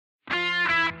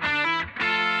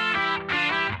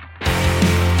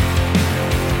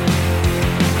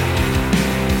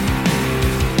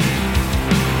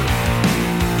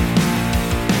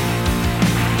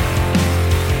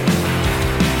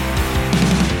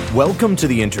Welcome to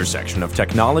the intersection of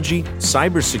technology,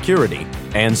 cybersecurity,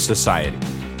 and society.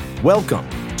 Welcome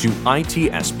to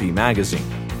ITSP Magazine.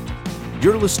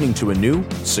 You're listening to a new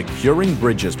Securing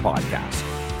Bridges podcast.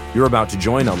 You're about to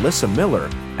join Alyssa Miller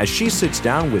as she sits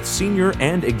down with senior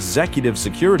and executive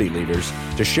security leaders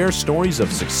to share stories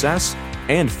of success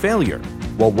and failure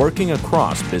while working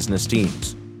across business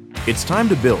teams. It's time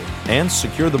to build and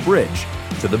secure the bridge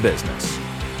to the business.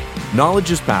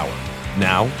 Knowledge is power,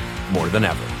 now more than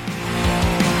ever.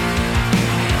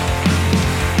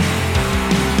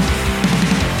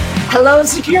 Hello,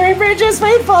 Securing Bridges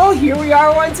faithful. Here we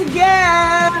are once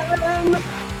again.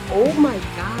 Oh my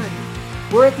God.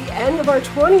 We're at the end of our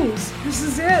 20s. This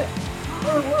is it.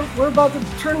 We're about to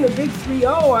turn the big 3-0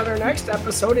 on our next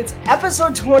episode. It's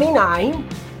episode 29. And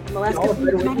the last couple of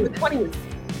years, the 20s.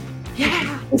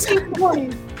 Yeah, it's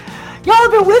 20s. Y'all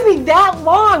have been with me that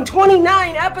long,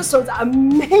 29 episodes,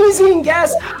 amazing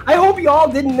guests. I hope you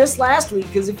all didn't miss last week,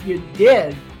 because if you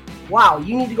did, wow,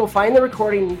 you need to go find the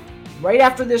recording right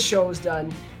after this show is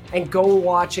done and go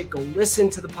watch it, go listen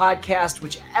to the podcast,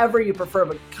 whichever you prefer.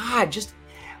 But God, just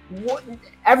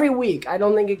every week, I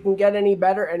don't think it can get any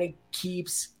better, and it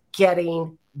keeps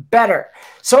getting better.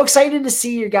 So excited to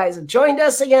see you guys have joined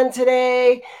us again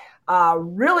today.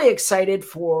 Really excited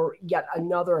for yet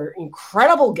another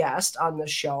incredible guest on the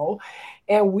show.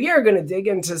 And we are going to dig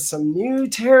into some new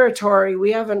territory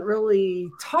we haven't really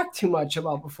talked too much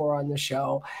about before on the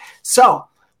show. So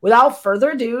without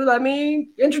further ado, let me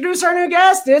introduce our new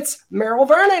guest. It's Meryl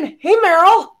Vernon. Hey,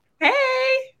 Meryl. Hey.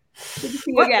 Good to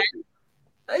see you again.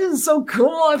 This is so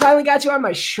cool. I finally got you on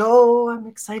my show. I'm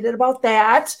excited about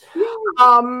that.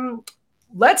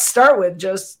 Let's start with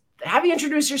just have you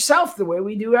introduce yourself the way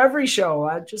we do every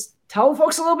show. Just tell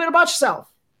folks a little bit about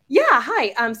yourself. Yeah,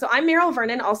 hi. So I'm Meryl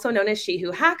Vernon, also known as She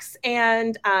Who Hacks,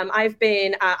 and I'm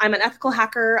an ethical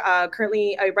hacker,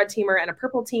 currently a red teamer and a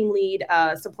purple team lead,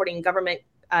 supporting government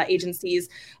agencies.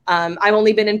 I've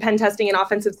only been in pen testing and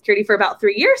offensive security for about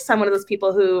 3 years. So I'm one of those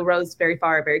people who rose very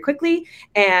far very quickly.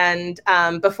 And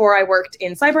before I worked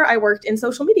in cyber, I worked in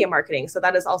social media marketing. So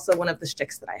that is also one of the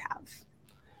shticks that I have.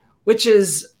 Which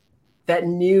is that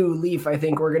new leaf I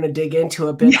think we're going to dig into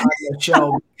a bit on the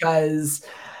show because,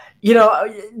 I'm not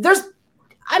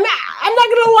going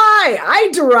to lie.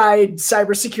 I deride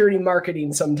cybersecurity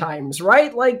marketing sometimes,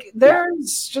 right? Like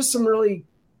there's just some really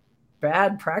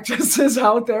bad practices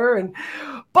out there.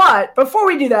 But before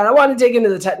we do that, I want to dig into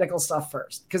the technical stuff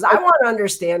first because I want to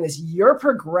understand your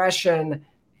progression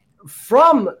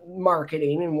from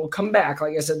marketing, and we'll come back,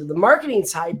 like I said, to the marketing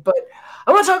side, but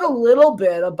I want to talk a little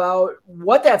bit about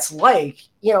what that's like,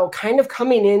 kind of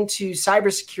coming into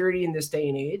cybersecurity in this day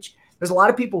and age. There's a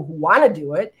lot of people who want to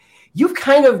do it. You've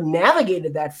kind of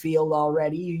navigated that field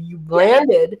already. You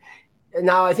landed, and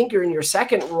now I think you're in your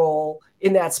second role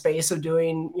in that space of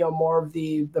doing, more of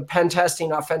the pen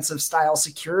testing, offensive style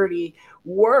security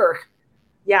work.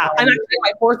 Yeah, I'm actually in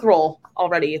my fourth role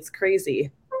already. It's crazy.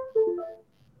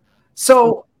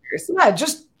 So, yeah,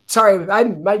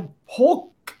 my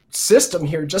whole system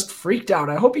here just freaked out.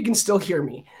 I hope you can still hear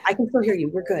me. I can still hear you.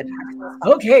 We're good.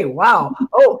 Okay, wow.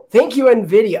 Oh, thank you,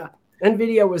 NVIDIA.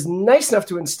 NVIDIA was nice enough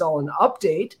to install an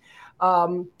update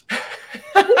right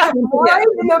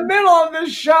in the middle of the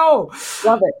show.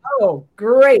 Love it. Oh,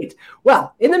 great.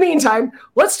 Well, in the meantime,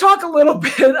 let's talk a little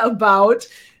bit about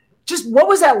just what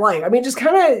was that like? I mean, just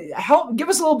kind of give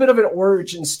us a little bit of an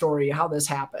origin story, how this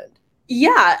happened.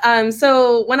 Yeah.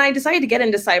 So when I decided to get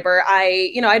into cyber,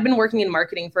 I'd been working in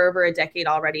marketing for over a decade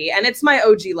already, and it's my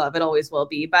OG love. It always will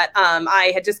be. But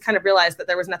I had just kind of realized that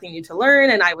there was nothing new to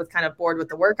learn, and I was kind of bored with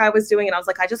the work I was doing. And I was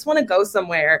like, I just want to go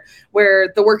somewhere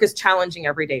where the work is challenging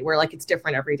every day, where like it's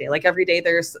different every day. Like every day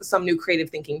there's some new creative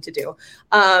thinking to do.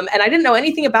 And I didn't know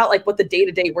anything about like what the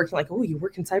day-to-day working, like, oh, you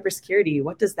work in cybersecurity.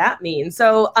 What does that mean?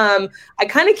 So I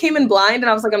kind of came in blind, and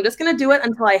I was like, I'm just going to do it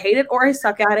until I hate it or I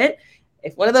suck at it.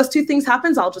 If one of those two things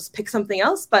happens, I'll just pick something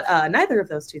else. But neither of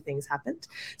those two things happened.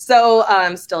 So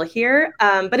I'm still here.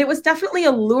 But it was definitely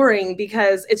alluring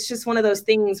because it's just one of those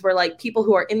things where like people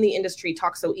who are in the industry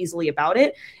talk so easily about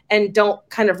it and don't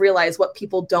kind of realize what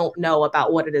people don't know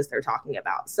about what it is they're talking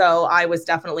about. So I was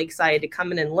definitely excited to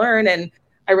come in and learn. And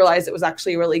I realized it was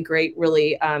actually a really great,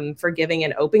 really forgiving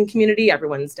and open community.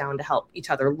 Everyone's down to help each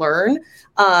other learn.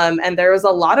 And there was a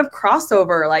lot of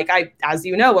crossover. Like as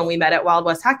you know, when we met at Wild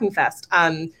West Hacking Fest,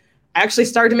 I actually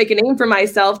started to make a name for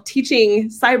myself teaching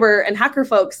cyber and hacker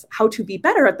folks how to be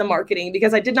better at the marketing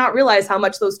because I did not realize how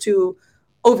much those two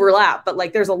overlap. But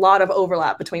like there's a lot of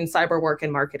overlap between cyber work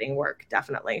and marketing work,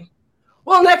 definitely.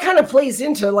 Well, and that kind of plays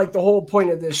into like the whole point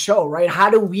of this show, right? How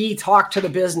do we talk to the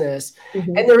business?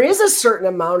 Mm-hmm. And there is a certain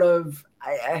amount of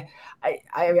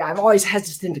I've always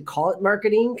hesitant to call it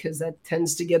marketing because that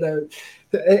tends to get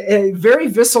a very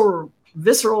visceral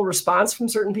response from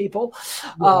certain people,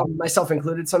 myself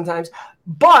included sometimes.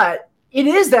 But it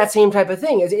is that same type of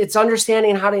thing. It's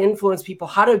understanding how to influence people,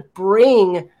 how to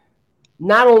bring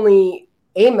not only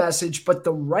a message, but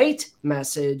the right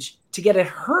message to get it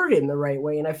heard in the right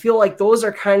way. And I feel like those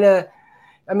are kind of,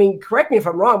 I mean, correct me if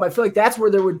I'm wrong, but I feel like that's where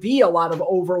there would be a lot of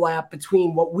overlap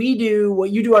between what we do,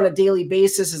 what you do on a daily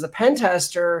basis as a pen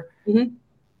tester,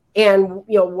 and,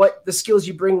 you know, what the skills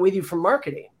you bring with you from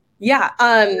marketing. Yeah.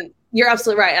 You're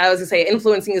absolutely right. I was gonna say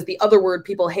influencing is the other word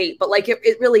people hate, but like it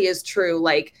really is true.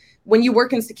 Like when you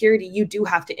work in security, you do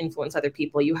have to influence other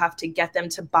people. You have to get them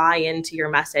to buy into your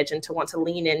message and to want to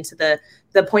lean into the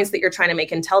points that you're trying to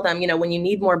make and tell them, you know, when you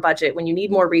need more budget, when you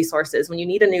need more resources, when you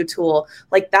need a new tool,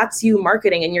 like that's you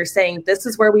marketing. And you're saying, this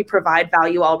is where we provide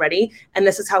value already. And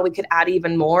this is how we could add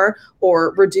even more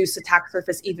or reduce attack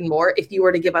surface even more if you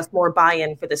were to give us more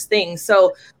buy-in for this thing.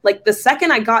 So like the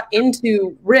second I got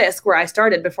into Risk, where I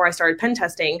started before I started pen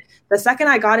testing, the second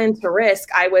I got into Risk,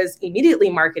 I was immediately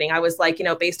marketing. I was like, you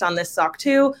know, based on this SOC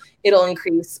 2, it'll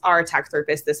increase our attack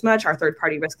surface this much, our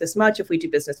third-party risk this much if we do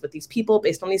business with these people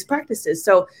based on these practices.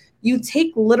 So you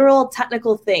take literal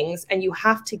technical things and you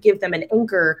have to give them an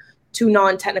anchor to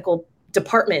non-technical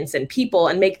departments and people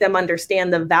and make them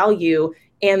understand the value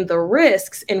and the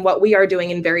risks in what we are doing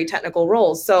in very technical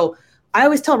roles. So I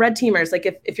always tell red teamers,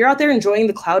 like, if you're out there enjoying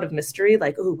the cloud of mystery,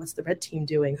 like, oh, what's the red team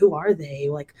doing? Who are they?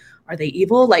 Like, are they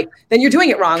evil? Like, then you're doing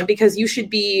it wrong, because you should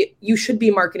be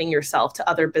marketing yourself to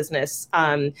other business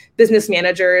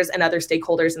managers and other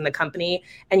stakeholders in the company.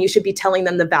 And you should be telling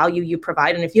them the value you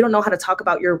provide. And if you don't know how to talk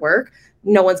about your work,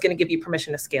 no one's going to give you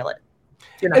permission to scale it.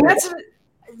 And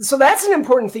that's an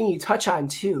important thing you touch on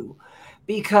too,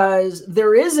 because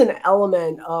there is an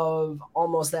element of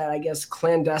almost that, I guess,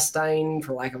 clandestine,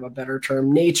 for lack of a better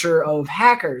term, nature of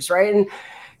hackers, right?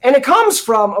 And it comes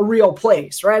from a real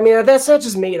place, right? I mean, that's not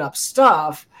just made up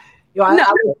stuff. You know,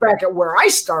 I look back at where I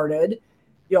started,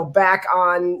 you know, back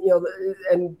on, you know,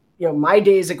 and, you know, my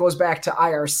days, it goes back to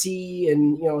IRC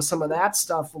and, you know, some of that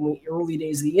stuff when early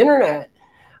days of the internet.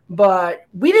 But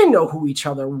we didn't know who each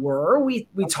other were. We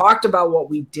talked about what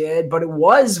we did, but it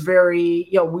was very,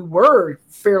 you know, we were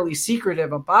fairly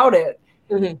secretive about it.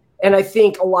 Mm-hmm. And I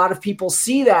think a lot of people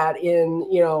see that in,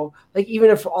 you know, like, even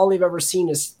if all they've ever seen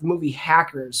is the movie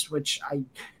Hackers, which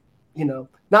you know,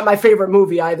 not my favorite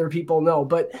movie either, people know,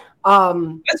 but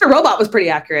Mr. Robot was pretty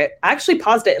accurate. I actually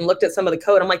paused it and looked at some of the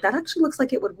code. I'm like, that actually looks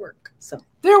like it would work. So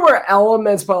there were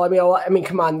elements, but I mean,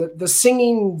 come on, the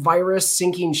singing virus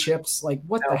sinking ships, like,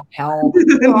 what the hell?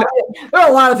 There are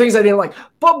a lot of things I didn't like,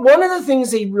 but one of the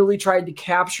things they really tried to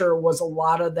capture was a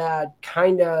lot of that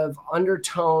kind of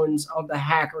undertones of the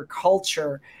hacker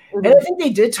culture. Mm-hmm. And I think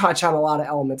they did touch on a lot of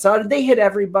elements. Now, did they hit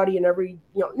everybody and every,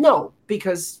 you know, no,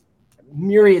 because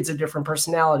myriads of different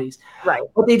personalities. Right.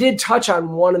 But they did touch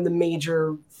on one of the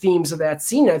major themes of that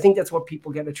scene. I think that's what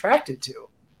people get attracted to.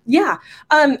 Yeah.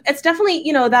 It's definitely,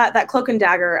 you know, that cloak and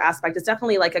dagger aspect is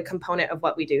definitely like a component of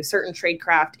what we do. Certain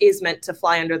tradecraft is meant to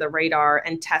fly under the radar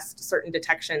and test certain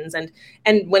detections.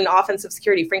 And when offensive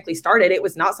security frankly started, it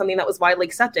was not something that was widely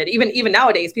accepted. Even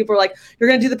nowadays, people are like, you're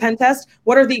going to do the pen test.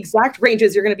 What are the exact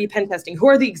ranges you're going to be pen testing? Who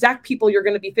are the exact people you're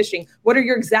going to be phishing? What are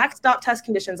your exact stop test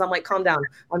conditions? I'm like, calm down.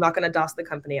 I'm not going to DOS the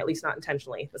company, at least not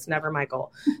intentionally. That's never my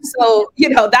goal. So, you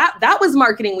know, that was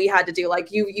marketing we had to do. Like,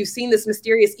 you've seen this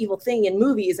mysterious evil thing in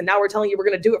movies, and now we're telling you we're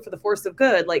going to do it for the force of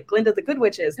good, like Glinda the Good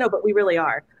Witches. No, but we really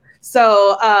are.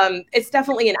 So it's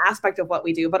definitely an aspect of what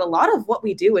we do. But a lot of what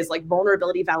we do is like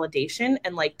vulnerability validation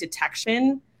and like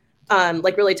detection,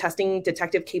 like really testing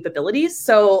detective capabilities.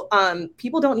 So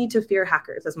people don't need to fear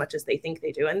hackers as much as they think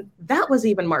they do. And that was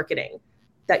even marketing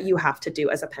that you have to do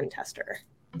as a pen tester.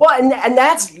 Well, and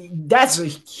that's a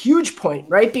huge point,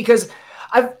 right? Because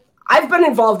I've been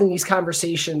involved in these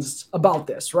conversations about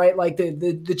this, right? Like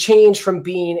the change from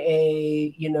being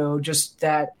a, you know, just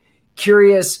that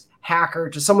curious hacker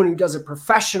to someone who does it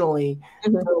professionally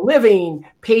for a living,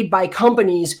 paid by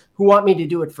companies who want me to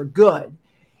do it for good.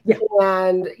 Yeah.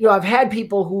 And, you know, I've had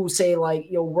people who say, like,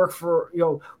 you know, work for, you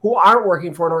know, who aren't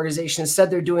working for an organization. Instead,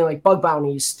 they're doing like bug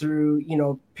bounties through, you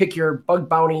know, pick your bug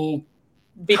bounty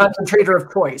concentrator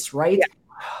of choice, right? Yeah.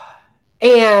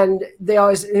 And they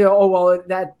always, you know, oh, well,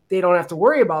 that they don't have to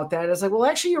worry about that. It's like, well,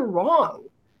 actually, you're wrong,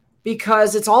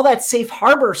 because it's all that safe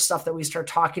harbor stuff that we start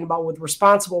talking about with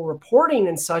responsible reporting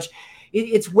and such.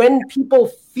 It's when people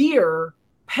fear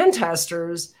pen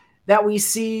testers that we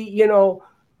see, you know,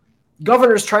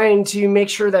 governors trying to make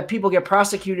sure that people get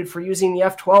prosecuted for using the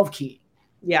F12 key.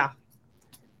 Yeah.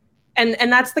 And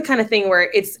that's the kind of thing where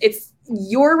it's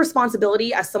your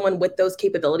responsibility as someone with those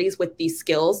capabilities, with these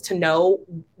skills, to know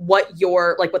what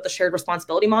what the shared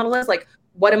responsibility model is. Like,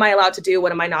 what am I allowed to do?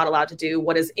 What am I not allowed to do?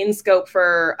 What is in scope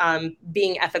for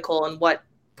being ethical, and what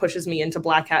pushes me into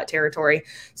black hat territory?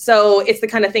 So it's the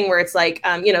kind of thing where it's like,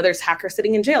 there's hackers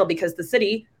sitting in jail because the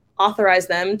city authorized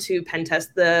them to pen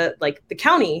test the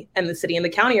county, and the city and the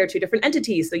county are two different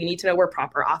entities. So you need to know where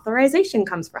proper authorization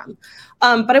comes from.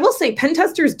 But I will say pen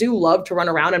testers do love to run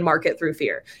around and market through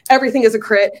fear. Everything is a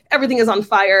crit. Everything is on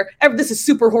fire. This is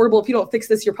super horrible. If you don't fix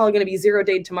this, you're probably going to be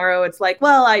 0-dayed tomorrow. It's like,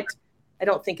 well, I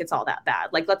don't think it's all that bad.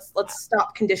 Like, let's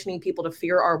stop conditioning people to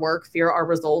fear our work, fear our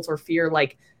results, or fear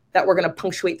that we're going to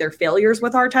punctuate their failures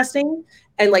with our testing,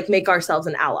 and make ourselves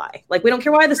an ally. Like, we don't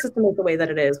care why the system is the way that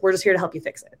it is. We're just here to help you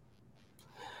fix it.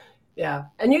 Yeah.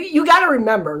 And you got to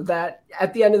remember that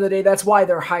at the end of the day, that's why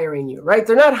they're hiring you, right?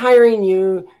 They're not hiring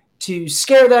you to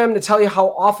scare them, to tell you how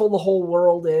awful the whole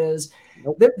world is.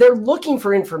 Nope. They're looking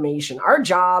for information. Our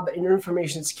job in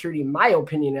information security, in my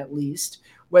opinion, at least,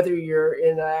 whether you're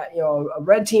in a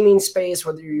red teaming space,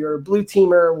 whether you're a blue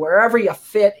teamer, wherever you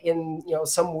fit in,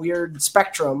 some weird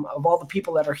spectrum of all the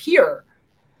people that are here,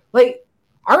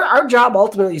 our job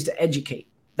ultimately is to educate.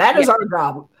 That is our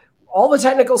job. All the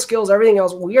technical skills, everything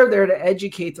else, we are there to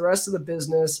educate the rest of the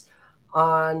business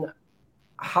on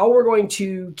how we're going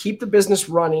to keep the business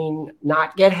running,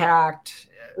 not get hacked,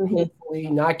 hopefully,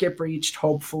 not get breached,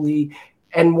 hopefully,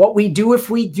 and what we do if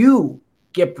we do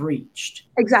get breached.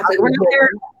 Exactly.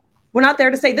 We're not there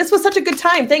to say, this was such a good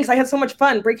time. Thanks. I had so much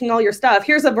fun breaking all your stuff.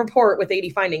 Here's a report with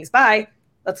 80 findings. Bye.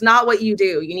 That's not what you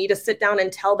do. You need to sit down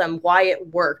and tell them why it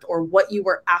worked, or what you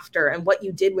were after, and what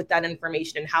you did with that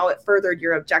information, and how it furthered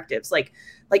your objectives. Like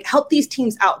help these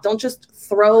teams out. Don't just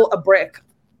throw a brick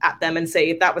at them and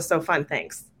say, that was so fun.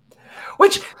 Thanks.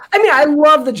 Which, I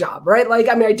love the job, right?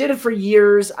 I did it for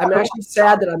years. I'm actually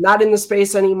sad that I'm not in the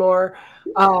space anymore.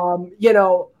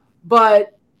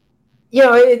 But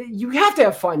you have to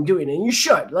have fun doing it, and you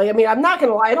should. I'm not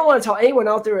going to lie. I don't want to tell anyone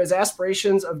out there who has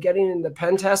aspirations of getting into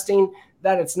pen testing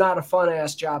that it's not a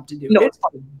fun-ass job to do. No. It's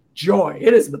a joy.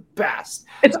 It is the best.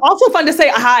 It's also fun to say,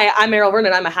 hi, I'm Meryl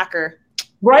Vernon. I'm a hacker.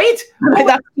 Right?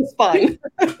 That's just fun.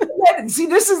 See,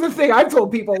 this is the thing I've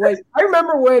told people. I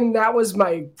remember when that was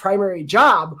my primary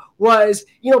job was,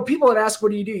 people would ask,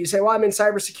 what do? You say, well, I'm in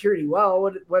cybersecurity. Well,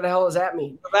 what the hell does that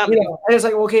mean? And it's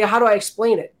like, okay, how do I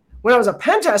explain it? When I was a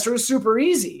pen tester, it was super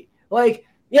easy. I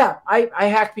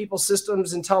hack people's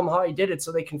systems and tell them how I did it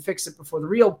so they can fix it before the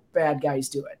real bad guys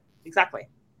do it. Exactly.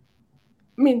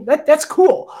 That's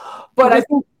cool. But I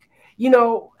think,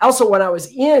 also when I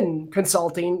was in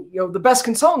consulting, the best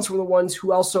consultants were the ones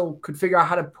who also could figure out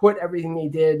how to put everything they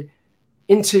did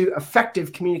into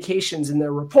effective communications in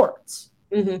their reports.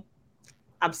 Mm-hmm.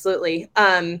 Absolutely.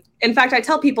 In fact, I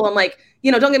tell people, I'm like,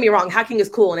 don't get me wrong, hacking is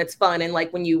cool and it's fun. And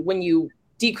when you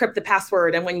decrypt the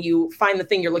password and when you find the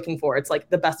thing you're looking for, it's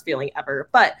the best feeling ever.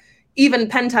 But even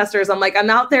pen testers, I'm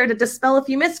out there to dispel a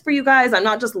few myths for you guys. I'm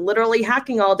not just literally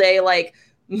hacking all day.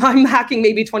 I'm hacking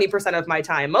maybe 20% of my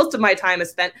time. Most of my time is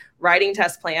spent writing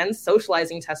test plans,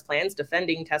 socializing test plans,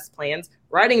 defending test plans,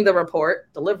 writing the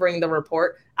report, delivering the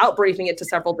report, outbriefing it to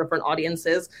several different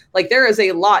audiences. There is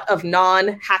a lot of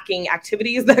non-hacking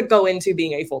activities that go into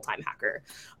being a full-time hacker.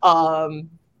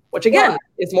 Which again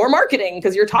is more marketing,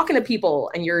 because you're talking to people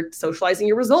and you're socializing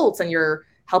your results and you're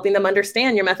helping them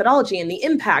understand your methodology and the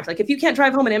impact. If you can't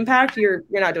drive home an impact, you're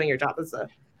not doing your job So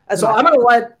I'm going to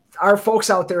let our folks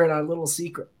out there in a little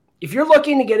secret. If you're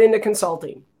looking to get into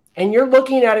consulting and you're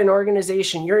looking at an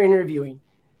organization you're interviewing,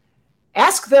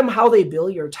 ask them how they bill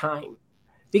your time.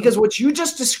 Because what you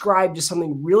just described is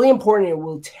something really important and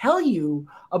will tell you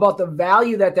about the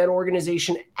value that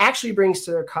organization actually brings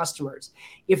to their customers.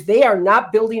 If they are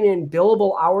not building in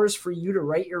billable hours for you to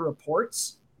write your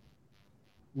reports,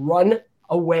 run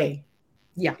away.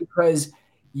 Yeah. Because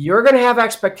you're going to have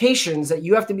expectations that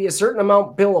you have to be a certain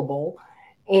amount billable,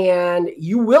 and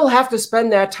you will have to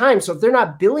spend that time. So if they're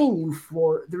not billing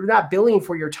for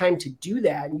your time to do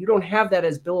that, and you don't have that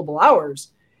as billable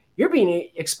hours, you're being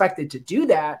expected to do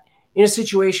that in a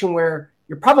situation where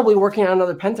you're probably working on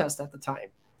another pen test at the time.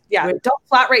 Yeah. Don't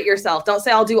flat rate yourself. Don't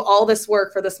say, I'll do all this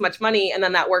work for this much money, and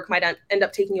then that work might end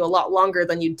up taking you a lot longer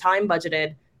than you'd time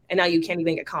budgeted, and now you can't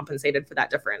even get compensated for that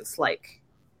difference.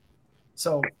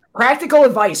 So practical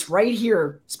advice right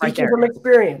here, speaking from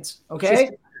experience. Okay.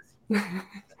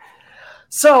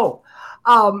 So,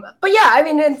 but yeah,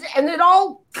 and it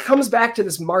all comes back to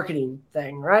this marketing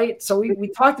thing, right? So we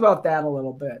talked about that a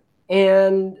little bit,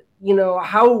 and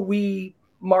how we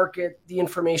market the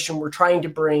information we're trying to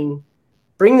bring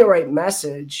the right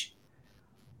message.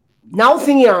 Now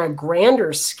thinking on a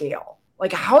grander scale,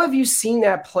 Like, how have you seen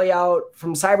that play out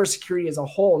from cybersecurity as a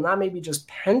whole? Not maybe just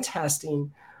pen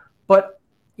testing, but,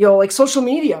 like social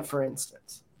media, for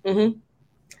instance. Mm-hmm.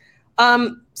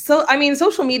 So, I mean,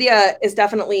 social media is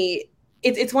definitely,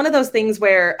 it's one of those things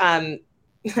where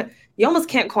you almost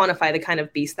can't quantify the kind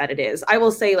of beast that it is. I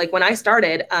will say, like, when I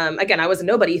started, again, I was a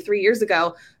nobody 3 years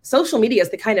ago. Social media is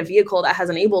the kind of vehicle that has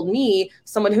enabled me,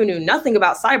 someone who knew nothing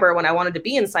about cyber when I wanted to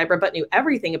be in cyber, but knew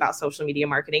everything about social media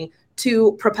marketing,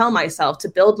 to propel myself, to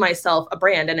build myself a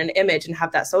brand and an image and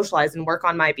have that socialized and work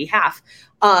on my behalf.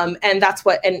 And that's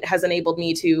what has enabled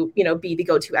me to, be the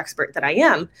go-to expert that I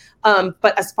am.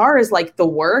 But as far as like the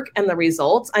work and the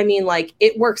results, I mean, like,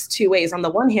 it works two ways. On the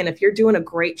one hand, if you're doing a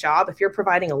great job, if you're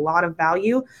providing a lot of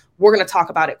value, we're going to talk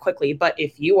about it quickly. But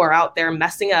if you are out there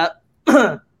messing up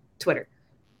Twitter,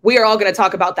 we are all going to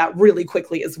talk about that really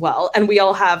quickly as well. And we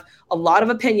all have a lot of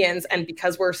opinions. And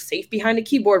because we're safe behind a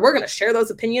keyboard, we're going to share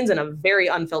those opinions in a very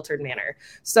unfiltered manner.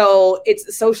 So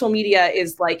social media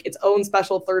is like its own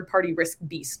special third-party risk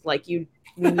beast. Like, you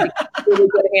need a really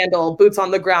good handle, boots on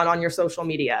the ground on your social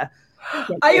media.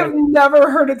 I have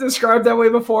never heard it described that way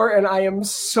before, and I am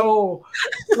so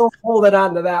holding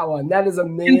on to that one. That is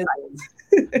amazing.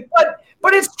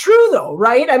 But it's true though,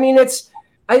 right? I mean,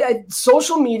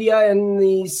 social media and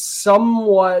the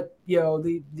somewhat,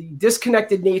 the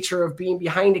disconnected nature of being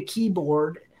behind a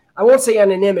keyboard. I won't say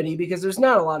anonymity, because there's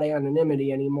not a lot of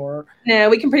anonymity anymore. No,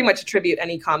 we can pretty much attribute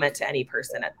any comment to any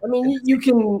person. I mean, you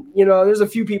can, there's a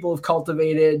few people who've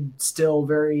cultivated still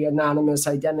very anonymous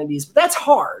identities, but that's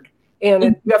hard. And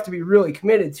you have to be really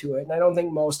committed to it. And I don't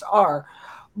think most are.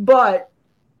 But,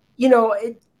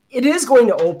 it is going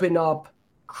to open up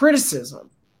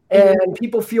criticism. And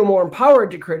people feel more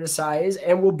empowered to criticize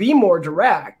and will be more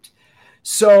direct.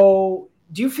 So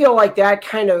do you feel like that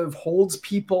kind of holds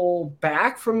people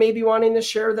back from maybe wanting to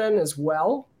share then as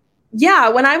well? Yeah,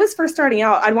 when I was first starting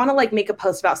out, I'd want to like make a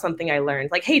post about something I learned.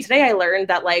 Like, hey, today I learned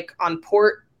that like on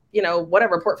port,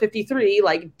 port 53,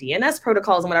 like DNS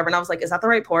protocols and whatever. And I was like, is that the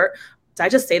right port? Did I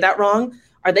just say that wrong?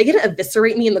 Are they going to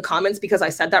eviscerate me in the comments because I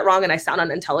said that wrong and I sound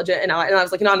unintelligent? And I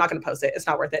was like, no, I'm not going to post it. It's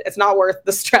not worth it. It's not worth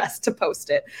the stress to post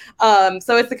it.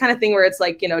 So it's the kind of thing where it's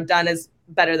like, done is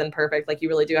better than perfect. Like, you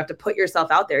really do have to put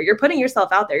yourself out there. You're putting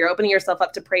yourself out there. You're opening yourself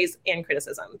up to praise and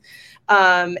criticism.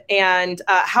 And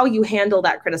how you handle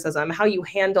that criticism, how you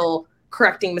handle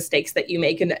correcting mistakes that you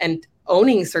make and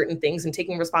owning certain things and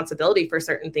taking responsibility for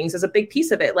certain things is a big piece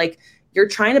of it. Like, you're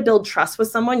trying to build trust with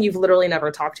someone you've literally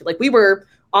never talked to. Like, we were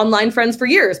online friends for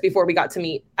years before we got to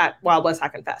meet at Wild West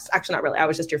Hack and Fest. Actually, not really. I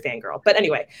was just your fangirl. But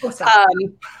anyway,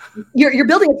 you're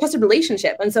building a trusted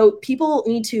relationship. And so people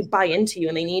need to buy into you,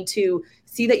 and they need to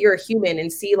see that you're a human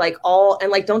and see like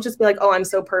don't just be like, oh, I'm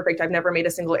so perfect, I've never made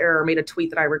a single error or made a tweet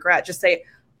that I regret. Just say,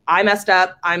 I messed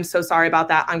up. I'm so sorry about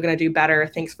that. I'm going to do better.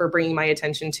 Thanks for bringing my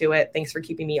attention to it. Thanks for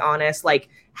keeping me honest. Like,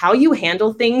 how you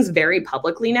handle things very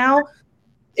publicly now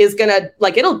is going to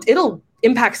like, it'll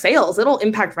impact sales. It'll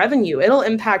impact revenue. It'll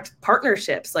impact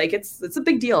partnerships. Like, it's a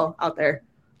big deal out there.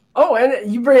 Oh,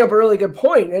 and you bring up a really good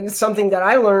point. And it's something that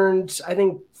I learned, I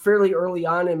think, fairly early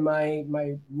on in my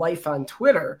life on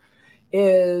Twitter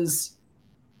is,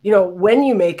 when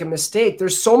you make a mistake,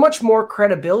 there's so much more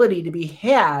credibility to be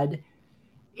had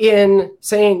in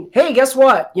saying, hey, guess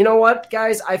what? You know what,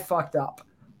 guys? I fucked up.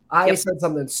 I said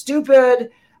something stupid.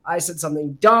 I said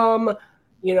something dumb.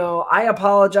 I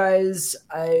apologize.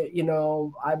 I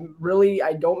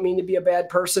don't mean to be a bad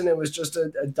person. It was just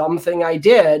a dumb thing I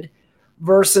did.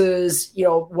 Versus,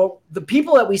 what the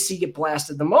people that we see get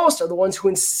blasted the most are the ones who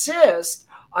insist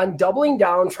on doubling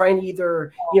down, trying to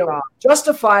either,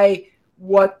 justify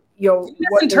what,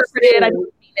 misinterpreted. I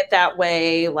didn't mean it that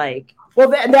way. Like,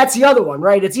 well, and that's the other one,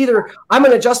 right? It's either I'm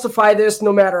going to justify this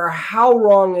no matter how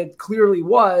wrong it clearly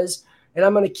was, and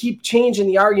I'm going to keep changing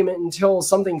the argument until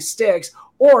something sticks,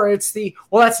 or it's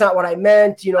that's not what I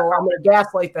meant. I'm going to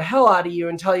gaslight the hell out of you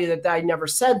and tell you that I never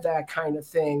said that kind of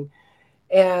thing.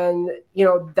 And,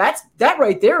 that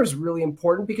right there is really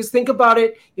important, because think about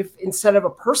it. If instead of a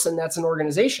person, that's an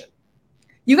organization.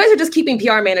 You guys are just keeping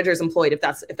PR managers employed if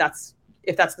that's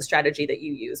the strategy that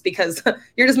you use, because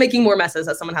you're just making more messes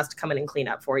that someone has to come in and clean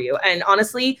up for you. And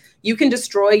honestly, you can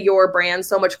destroy your brand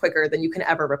so much quicker than you can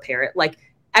ever repair it. Like,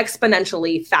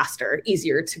 exponentially faster,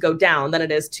 easier to go down than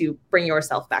it is to bring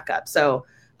yourself back up. So,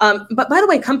 but by the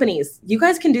way, companies, you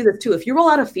guys can do this too. If you roll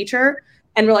out a feature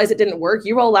and realize it didn't work,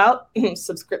 you roll out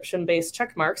subscription-based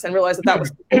check marks and realize that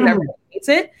was everyone hates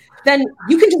it, then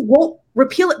you can just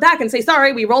repeal it back and say,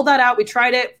 sorry, we rolled that out, we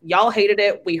tried it, y'all hated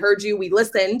it, we heard you, we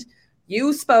listened,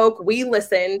 you spoke, we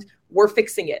listened, we're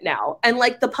fixing it now. And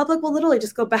like, the public will literally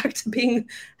just go back to being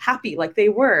happy like they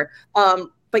were.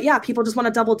 But yeah, people just want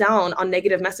to double down on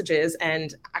negative messages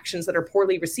and actions that are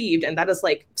poorly received. And that is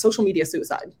like social media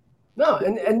suicide. No,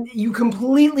 and you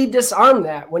completely disarm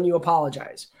that when you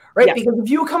apologize, right? Yeah. Because if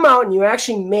you come out and you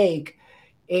actually make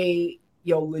a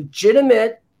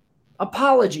legitimate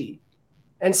apology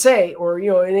and say, or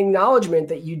an acknowledgement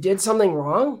that you did something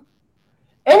wrong,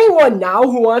 anyone now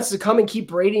who wants to come and keep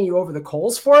berating you over the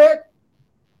coals for it,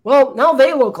 well, now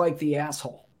they look like the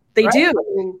asshole. They right?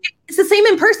 do. It's the same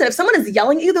in person. If someone is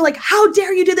yelling at you, they're like, how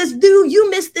dare you do this? Dude, you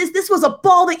missed this. This was a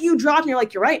ball that you dropped. And you're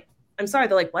like, you're right. I'm sorry.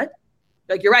 They're like, what?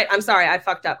 Like, you're right. I'm sorry. I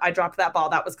fucked up. I dropped that ball.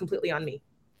 That was completely on me.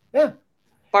 Yeah.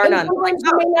 Bar none. Sometimes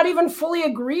you may not even fully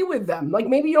agree with them. Like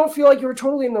maybe you don't feel like you were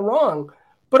totally in the wrong,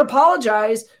 but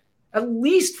apologize at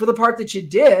least for the part that you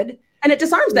did. And it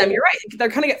disarms them. You're right. They're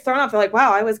kind of get thrown off. They're like,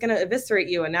 wow, I was going to eviscerate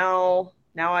you. And now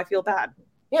I feel bad.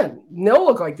 Yeah, they'll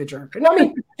look like the jerk. And I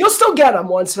mean, you'll still get them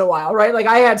once in a while, right? Like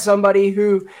I had somebody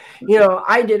who,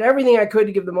 I did everything I could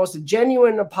to give the most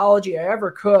genuine apology I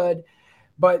ever could.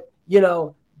 But,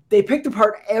 they picked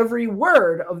apart every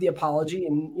word of the apology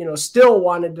and, still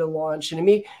wanted to launch into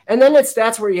me. And then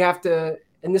that's where you have to,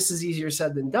 and this is easier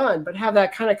said than done, but have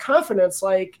that kind of confidence.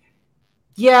 Like,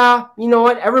 yeah, you know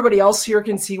what? Everybody else here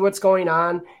can see what's going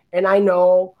on. And I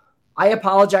know I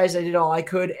apologize. I did all I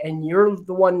could. And you're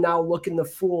the one now looking the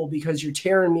fool because you're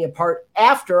tearing me apart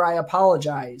after I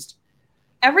apologized.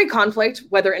 Every conflict,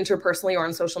 whether interpersonally or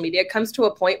on social media, comes to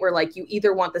a point where like you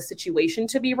either want the situation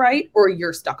to be right or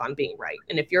you're stuck on being right.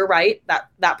 And if you're right,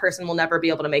 that person will never be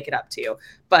able to make it up to you.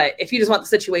 But if you just want the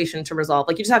situation to resolve,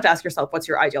 like you just have to ask yourself, what's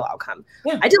your ideal outcome?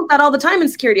 Yeah. I deal with that all the time in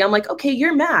security. I'm like, okay,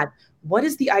 you're mad. What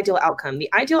is the ideal outcome?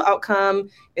 The ideal outcome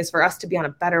is for us to be on a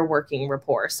better working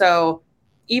rapport. So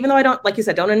even though I don't, like you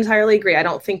said, don't entirely agree, I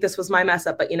don't think this was my mess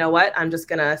up, but you know what? I'm just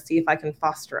going to see if I can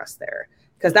foster us there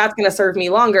because that's going to serve me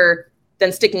longer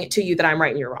than sticking it to you that I'm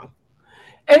right and you're wrong.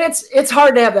 And it's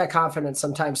hard to have that confidence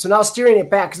sometimes. So now steering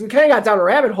it back, because we kind of got down a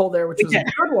rabbit hole there, which was a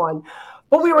good one.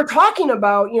 But we were talking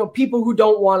about, people who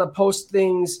don't want to post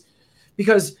things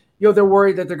because, they're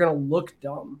worried that they're going to look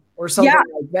dumb or something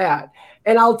like that.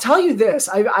 And I'll tell you this,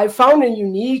 I found a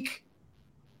unique,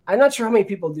 I'm not sure how many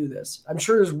people do this. I'm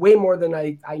sure there's way more than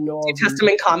I know. Do you test them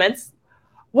in comments?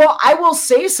 Well, I will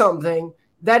say something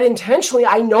that intentionally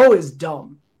I know is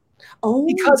dumb. Oh.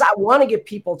 Because I want to get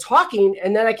people talking,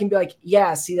 and then I can be like,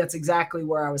 yeah, see, that's exactly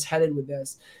where I was headed with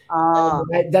this.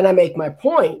 Then I make my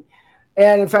point.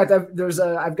 And in fact,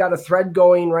 I've got a thread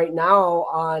going right now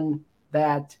on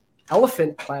that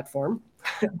elephant platform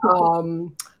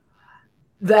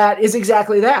that is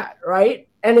exactly that, right?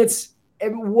 And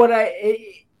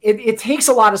it takes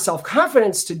a lot of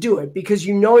self-confidence to do it because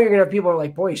you're going to have people who are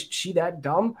like, boy, is she that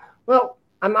dumb? Well,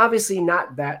 I'm obviously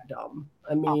not that dumb.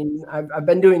 I mean, I've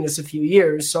been doing this a few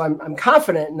years, so I'm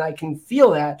confident and I can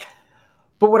feel that.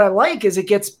 But what I like is it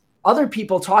gets other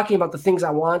people talking about the things I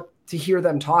want to hear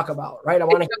them talk about, right? I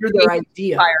want to hear their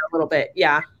idea. A little bit,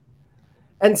 yeah.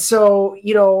 And so,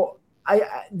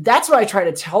 that's what I try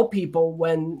to tell people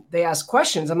when they ask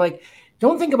questions. I'm like,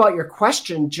 don't think about your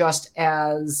question just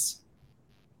as,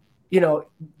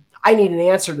 I need an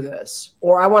answer to this,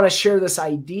 or I want to share this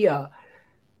idea.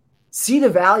 See the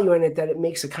value in it that it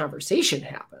makes a conversation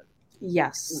happen.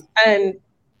 Yes. And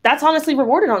that's honestly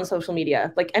rewarded on social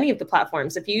media, like any of the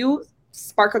platforms. If you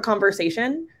spark a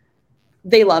conversation,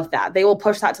 they love that. They will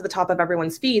push that to the top of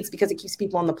everyone's feeds because it keeps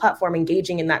people on the platform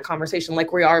engaging in that conversation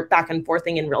like we are back and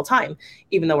forthing in real time,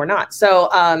 even though we're not. So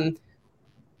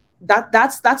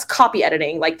that's copy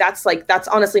editing. That's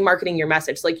honestly marketing your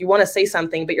message. Like you want to say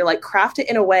something, but you're like craft it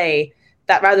in a way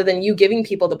that rather than you giving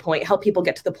people the point, help people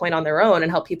get to the point on their own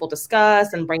and help people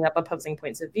discuss and bring up opposing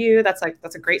points of view. That's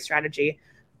a great strategy.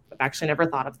 I've actually never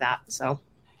thought of that. So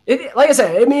like I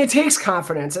said, it takes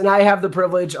confidence, and I have the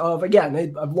privilege of,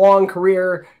 again, a long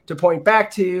career to point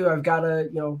back to. I've got a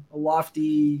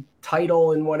lofty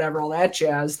title and whatever, all that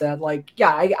jazz that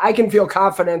I can feel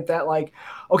confident that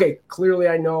okay, clearly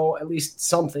I know at least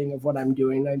something of what I'm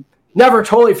doing. I never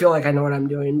totally feel like I know what I'm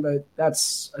doing, but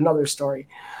that's another story.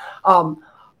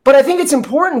 But I think it's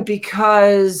important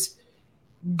because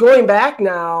going back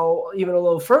now, even a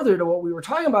little further to what we were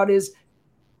talking about is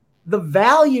the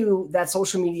value that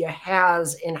social media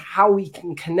has in how we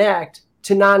can connect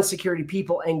to non-security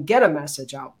people and get a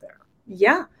message out there.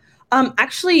 Yeah.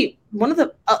 Actually, one of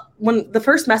the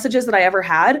first messages that I ever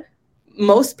had,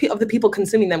 most of the people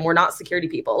consuming them were not security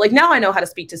people. Like now I know how to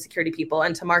speak to security people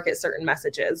and to market certain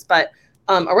messages, but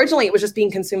originally it was just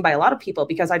being consumed by a lot of people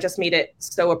because I just made it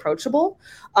so approachable.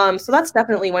 So that's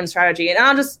definitely one strategy. And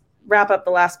I'll just wrap up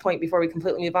the last point before we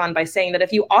completely move on by saying that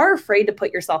if you are afraid to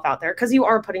put yourself out there, because you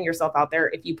are putting yourself out there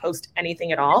if you post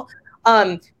anything at all,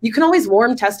 You can always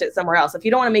warm test it somewhere else. If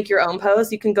you don't want to make your own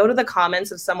post, you can go to the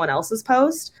comments of someone else's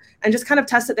post and just kind of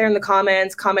test it there in the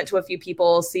comments, comment to a few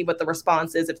people, see what the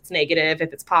response is, if it's negative,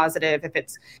 if it's positive, if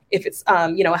it's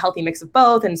a healthy mix of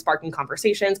both and sparking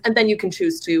conversations. And then you can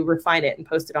choose to refine it and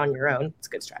post it on your own. It's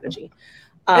a good strategy.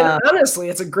 And honestly,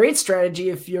 it's a great strategy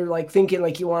if you're like thinking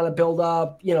like you want to build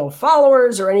up,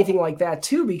 followers or anything like that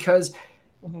too, because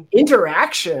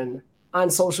interaction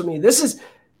on social media, this is,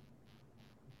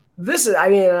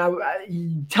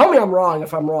 tell me I'm wrong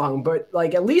if I'm wrong, but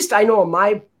like, at least I know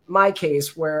in my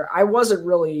case where I wasn't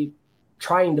really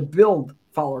trying to build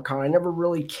follower count. I never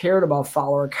really cared about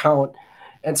follower count.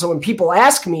 And so when people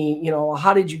ask me,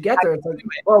 how did you get there? It's like,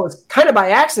 well, it's kind of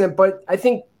by accident, but I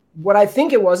think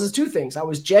it was is two things. I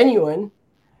was genuine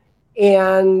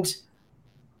and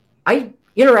I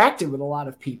interacted with a lot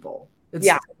of people.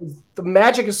 The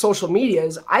magic of social media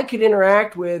is I could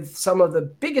interact with some of the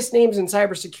biggest names in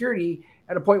cybersecurity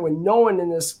at a point when no one in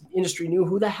this industry knew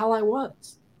who the hell I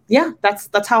was. Yeah,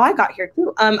 that's how I got here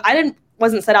too. I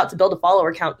wasn't set out to build a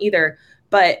follower count either,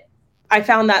 but I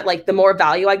found that like the more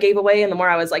value I gave away and the more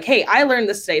I was like, hey, I learned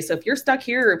this today. So if you're stuck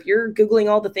here, or if you're Googling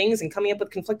all the things and coming up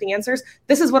with conflicting answers,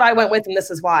 this is what I went with and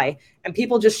this is why. And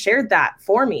people just shared that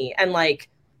for me. And like,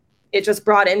 it just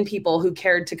brought in people who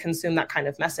cared to consume that kind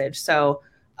of message. So,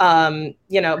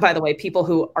 by the way, people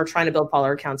who are trying to build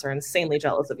follower accounts are insanely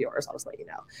jealous of yours. I'll just let you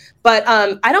know. But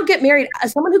I don't get married.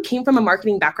 As someone who came from a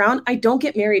marketing background, I don't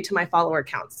get married to my follower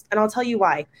accounts. And I'll tell you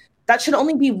why. That should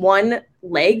only be one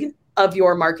leg of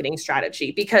your marketing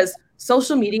strategy, because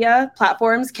social media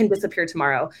platforms can disappear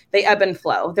tomorrow. They ebb and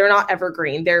flow. They're not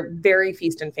evergreen. They're very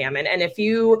feast and famine. And if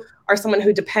you are someone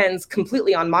who depends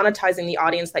completely on monetizing the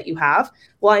audience that you have,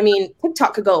 well, I mean,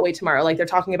 TikTok could go away tomorrow. Like they're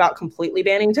talking about completely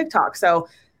banning TikTok. So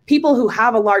people who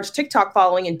have a large TikTok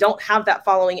following and don't have that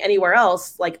following anywhere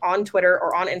else, like on Twitter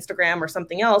or on Instagram or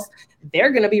something else,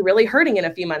 they're going to be really hurting in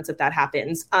a few months if that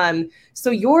happens.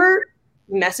 So your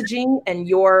messaging and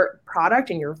your product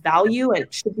and your value, and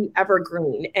it should be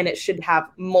evergreen, and it should have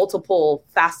multiple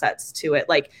facets to it.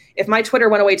 Like if my Twitter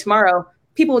went away tomorrow,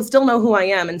 people would still know who I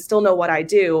am and still know what I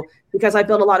do, because I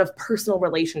build a lot of personal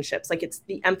relationships. Like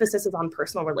the emphasis is on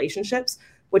personal relationships,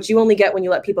 which you only get when you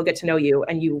let people get to know you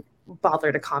and you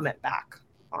bother to comment back,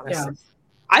 honestly. Yeah.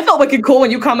 I felt wicked cool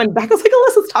when you commented back. I was like,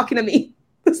 Alyssa's talking to me.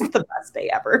 This is the best day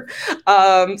ever.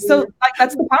 So like,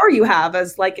 that's the power you have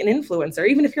as like an influencer,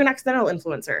 even if you're an accidental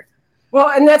influencer. Well,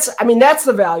 and that's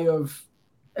the value of,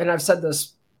 and I've said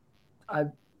this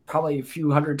probably a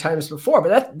few hundred times before,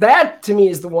 but that to me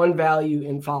is the one value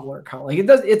in follower count. Like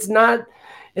it's not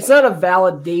a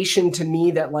validation to me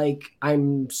that like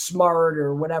I'm smart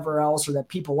or whatever else, or that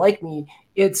people like me.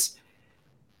 It's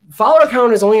follower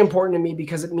count is only important to me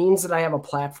because it means that I have a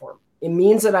platform. It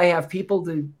means that I have people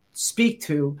to speak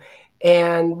to.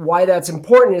 And why that's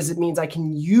important is it means I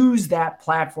can use that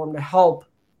platform to help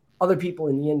other people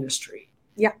in the industry.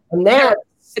 Yeah. And that's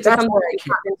something I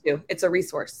care into. It's a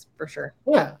resource for sure.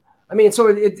 Yeah. I mean, so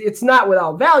it's not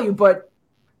without value, but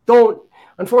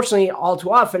unfortunately, all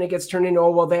too often it gets turned into,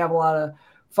 oh, well, they have a lot of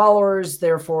followers,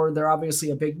 therefore they're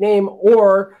obviously a big name,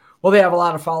 or, well, they have a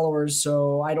lot of followers,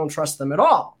 so I don't trust them at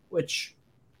all, which,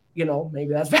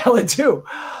 maybe that's valid too.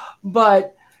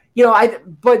 But,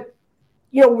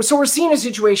 so we're seeing a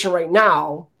situation right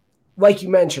now, like you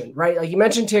mentioned, right? Like you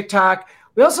mentioned TikTok.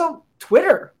 We also,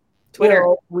 Twitter.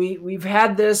 We've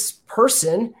had this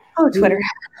person Twitter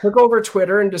took over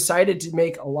Twitter and decided to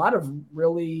make a lot of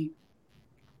really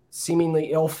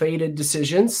seemingly ill-fated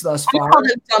decisions thus far. You called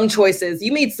them dumb choices.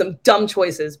 You made some dumb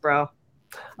choices, bro.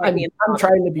 I'm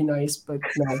trying to be nice, but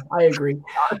no, I agree.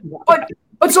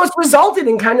 But so it's resulted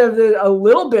in kind of a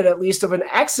little bit, at least, of an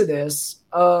exodus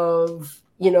of,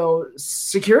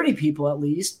 security people, at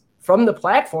least, from the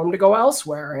platform to go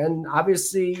elsewhere. And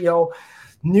obviously,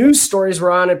 news stories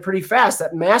were on it pretty fast.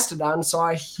 That Mastodon saw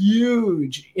a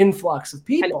huge influx of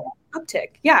people.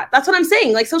 Uptick. Yeah, that's what I'm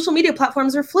saying. Like social media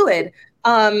platforms are fluid.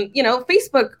 MySpace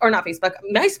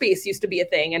used to be a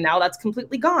thing and now that's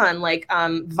completely gone. Like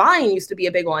Vine used to be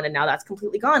a big one and now that's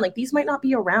completely gone. Like these might not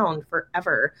be around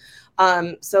forever.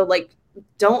 So like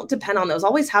don't depend on those.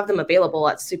 Always have them available.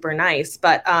 That's super nice.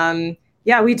 But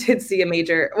we did see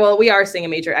we are seeing a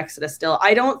major exodus still.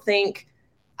 I don't think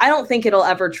it'll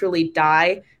ever truly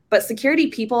die, but security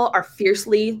people are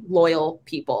fiercely loyal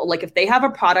people. Like if they have a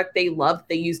product they love,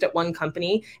 they used at one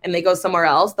company and they go somewhere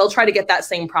else, they'll try to get that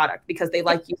same product because they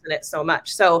like using it so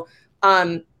much. So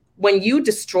when you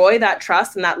destroy that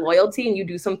trust and that loyalty and you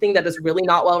do something that is really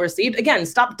not well received, again,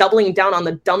 stop doubling down on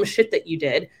the dumb shit that you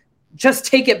did. Just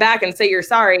take it back and say you're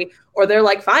sorry, or they're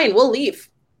like, fine, we'll leave.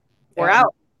 We're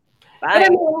out. Bye.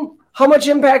 how much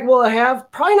impact will it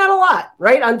have? Probably not a lot,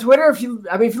 right? On Twitter, if you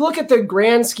look at the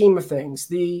grand scheme of things,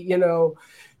 the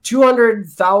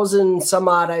 200,000 some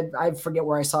odd, I forget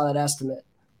where I saw that estimate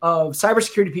of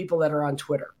cybersecurity people that are on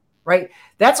Twitter, right?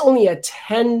 That's only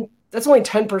 10%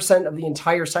 of the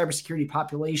entire cybersecurity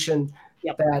population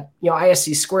that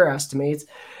ISC Square estimates,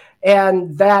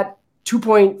 and that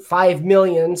 2.5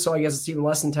 million. So I guess it's even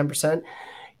less than 10%.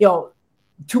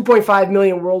 2.5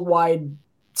 million worldwide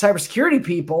cybersecurity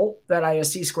people that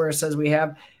ISC Square says we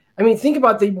have. I mean, think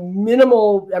about the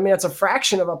minimal. I mean, that's a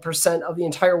fraction of a percent of the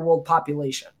entire world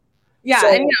population. Yeah,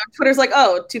 so, and Twitter's like,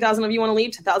 oh, 2,000 of you want to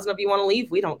leave, 2,000 of you want to leave.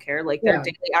 We don't care. Like their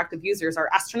daily active users are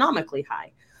astronomically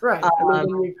high. Right.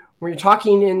 When you're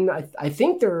talking in, I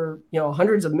think they're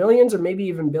hundreds of millions or maybe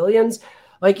even billions.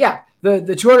 Like,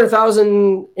 the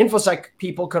 200,000 InfoSec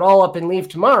people could all up and leave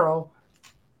tomorrow.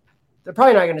 They're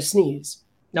probably not going to sneeze.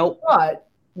 Nope. But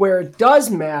where it does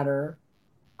matter,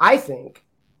 I think,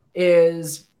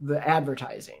 is the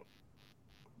advertising.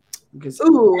 Because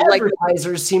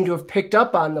advertisers seem to have picked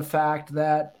up on the fact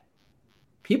that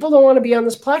people don't want to be on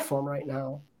this platform right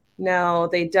now. No,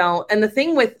 they don't. And the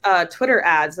thing with Twitter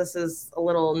ads, this is a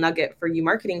little nugget for you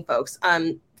marketing folks.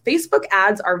 Facebook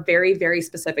ads are very, very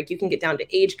specific. You can get down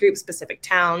to age groups, specific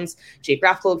towns,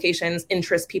 geographical locations,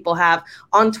 interests people have.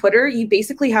 On Twitter, you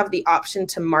basically have the option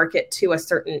to market to a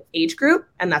certain age group,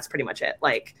 and that's pretty much it.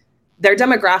 Like their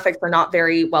demographics are not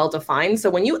very well defined.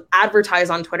 So when you advertise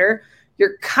on Twitter,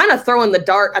 you're kind of throwing the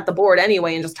dart at the board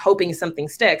anyway and just hoping something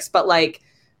sticks. But like,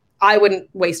 I wouldn't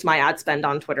waste my ad spend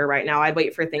on Twitter right now. I'd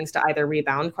wait for things to either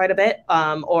rebound quite a bit,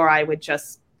 or I would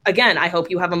just, again, I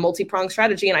hope you have a multi-pronged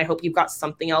strategy and I hope you've got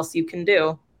something else you can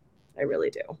do. I really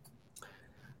do.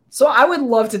 So I would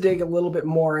love to dig a little bit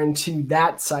more into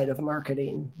that side of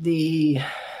marketing.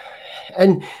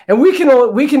 And we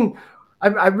can,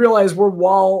 I realize we're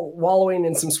wallowing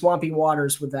in some swampy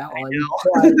waters with that one.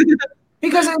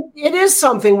 Because it is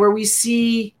something where we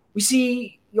see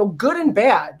good and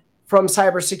bad from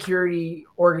cybersecurity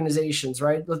organizations,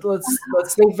 right?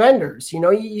 Let's think vendors.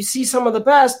 You see some of the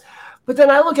best, but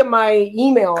then I look at my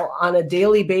email on a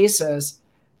daily basis,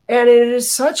 and it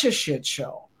is such a shit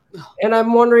show. And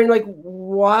I'm wondering, like,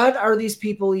 what are these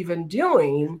people even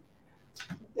doing?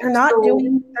 They're not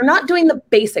doing the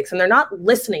basics, and they're not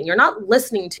listening. You're not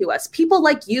listening to us. People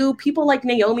like you, people like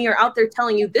Naomi are out there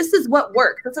telling you, this is what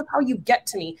works. This is how you get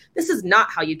to me. This is not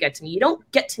how you get to me. You don't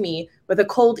get to me with a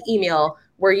cold email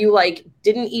where you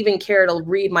didn't even care to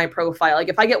read my profile. Like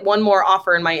if I get one more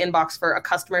offer in my inbox for a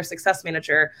customer success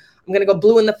manager, I'm going to go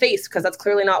blue in the face because that's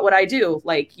clearly not what I do.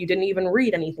 Like you didn't even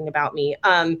read anything about me.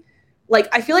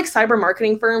 I feel like cyber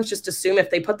marketing firms just assume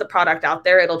if they put the product out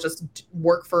there, it'll just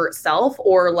work for itself,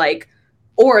 or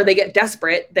they get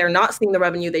desperate. They're not seeing the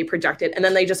revenue they projected. And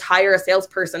then they just hire a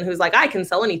salesperson who's like, I can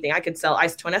sell anything. I could sell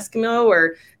ice to an Eskimo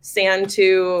or sand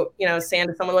to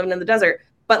someone living in the desert.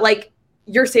 But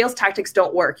your sales tactics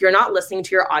don't work. You're not listening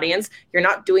to your audience. You're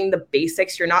not doing the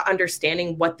basics. You're not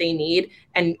understanding what they need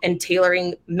and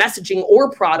tailoring messaging or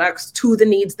products to the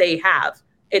needs they have.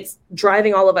 It's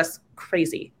driving all of us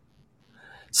crazy.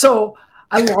 So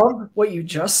I love what you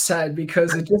just said,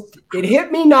 because it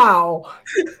hit me now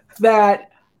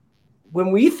that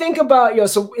when we think about,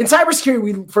 so in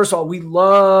cybersecurity, we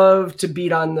love to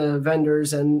beat on the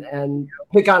vendors and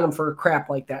pick on them for crap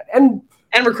like that. And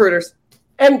recruiters.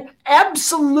 And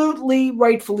absolutely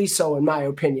rightfully so, in my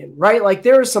opinion, right? Like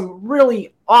there are some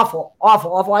really awful.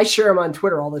 I share them on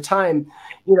Twitter all the time.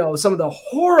 Some of the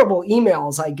horrible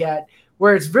emails I get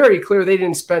where it's very clear they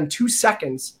didn't spend 2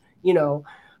 seconds,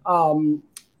 and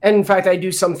in fact, I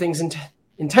do some things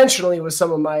intentionally with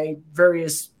some of my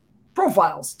various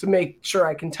profiles to make sure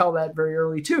I can tell that very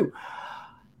early too.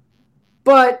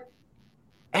 But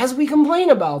as we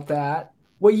complain about that,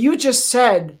 what you just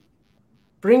said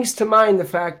brings to mind the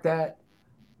fact that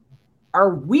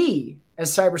are we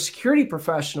as cybersecurity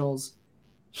professionals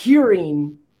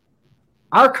hearing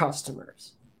our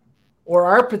customers or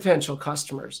our potential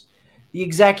customers, the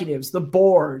executives, the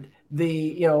board,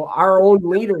 our own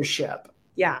leadership?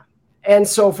 Yeah. And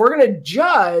so if we're going to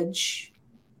judge,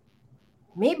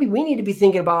 maybe we need to be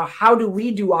thinking about how do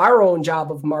we do our own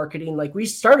job of marketing, like we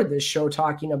started this show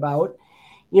talking about,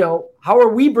 how are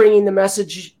we bringing the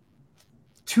message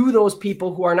to those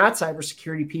people who are not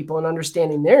cybersecurity people and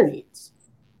understanding their needs?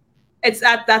 That's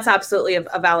absolutely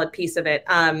a valid piece of it.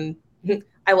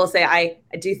 I will say I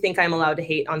do think I'm allowed to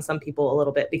hate on some people a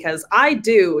little bit, because I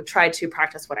do try to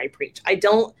practice what I preach. I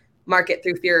don't market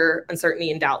through fear,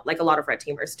 uncertainty, and doubt, like a lot of red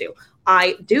teamers do.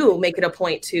 I do make it a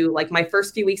point to, like, my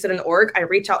first few weeks at an org, I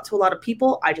reach out to a lot of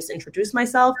people. I just introduce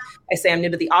myself. I say, I'm new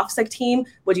to the OffSec team.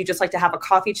 Would you just like to have a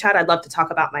coffee chat? I'd love to talk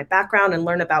about my background and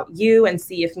learn about you and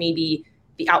see if maybe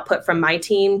the output from my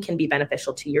team can be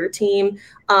beneficial to your team.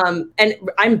 And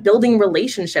I'm building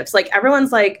relationships. Like,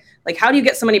 everyone's like, how do you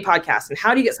get so many podcasts? And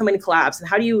how do you get so many collabs?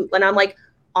 And I'm like,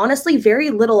 honestly, very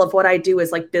little of what I do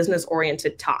is like business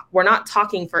oriented talk. We're not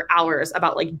talking for hours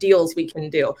about like deals we can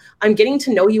do. I'm getting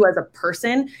to know you as a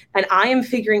person, and I am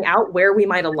figuring out where we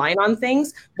might align on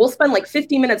things. We'll spend like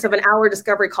 50 minutes of an hour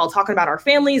discovery call talking about our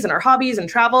families and our hobbies and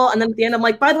travel. And then at the end, I'm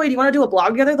like, by the way, do you want to do a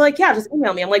blog together? They're like, yeah, just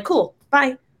email me. I'm like, cool,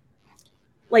 bye.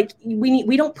 Like,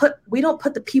 we don't put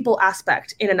the people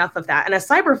aspect in enough of that. And as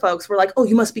cyber folks, we're like, oh,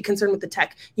 you must be concerned with the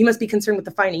tech. You must be concerned with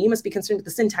the finding. You must be concerned with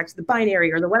the syntax, the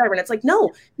binary, or the whatever. And it's like, no,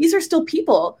 these are still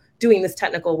people doing this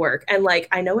technical work. And like,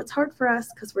 I know it's hard for us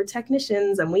because we're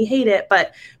technicians and we hate it,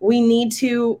 but we need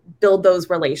to build those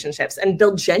relationships and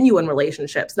build genuine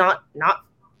relationships, not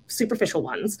superficial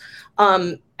ones.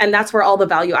 And that's where all the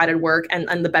value added work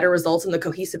and the better results and the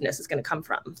cohesiveness is going to come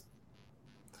from.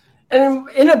 And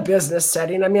in a business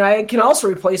setting, I mean, I can also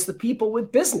replace the people with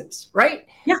business, right?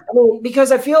 Yeah. I mean,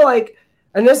 because I feel like,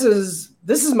 and this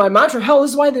is my mantra, hell,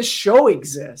 this is why this show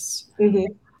exists.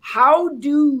 Mm-hmm. How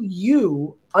do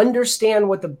you understand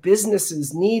what the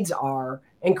business's needs are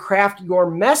and craft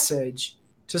your message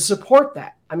to support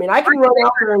that? I mean, I can run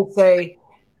out there and say,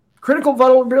 critical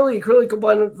vulnerability,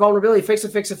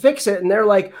 fix it. And they're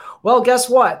like, well, guess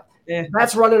what? Yeah.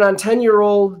 That's running on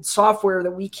 10-year-old software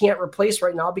that we can't replace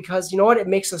right now because, you know what? It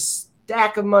makes a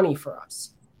stack of money for us.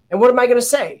 And what am I going to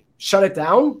say? Shut it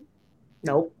down?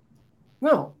 Nope.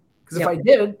 No. Because if I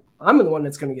did, I'm the one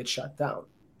that's going to get shut down.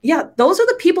 Yeah, those are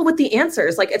the people with the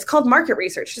answers. Like, it's called market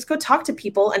research. Just go talk to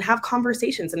people and have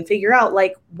conversations and figure out,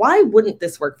 like, why wouldn't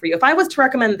this work for you? If I was to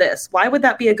recommend this, why would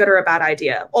that be a good or a bad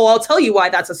idea? Oh, I'll tell you why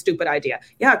that's a stupid idea.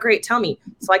 Yeah, great. Tell me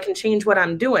so I can change what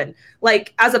I'm doing.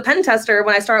 Like, as a pen tester,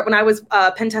 when I was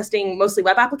pen testing mostly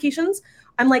web applications,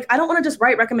 I'm like, I don't want to just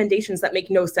write recommendations that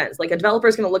make no sense. Like, a developer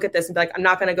is going to look at this and be like, I'm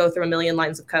not going to go through a million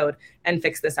lines of code and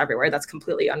fix this everywhere. That's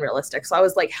completely unrealistic. So I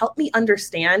was like, help me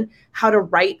understand how to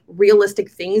write realistic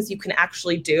things you can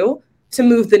actually do to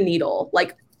move the needle,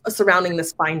 like surrounding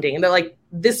this finding. And they're like,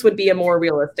 this would be a more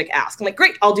realistic ask. I'm like,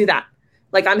 great, I'll do that.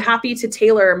 Like, I'm happy to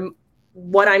tailor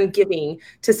what I'm giving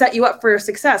to set you up for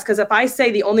success. Because if I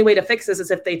say the only way to fix this is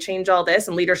if they change all this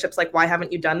and leadership's like, why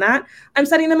haven't you done that? I'm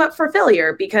setting them up for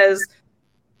failure because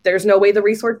there's no way the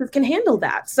resources can handle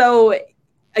that. So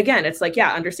again, it's like,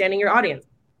 yeah, understanding your audience,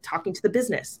 talking to the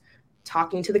business,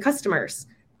 talking to the customers,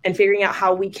 and figuring out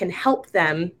how we can help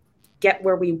them get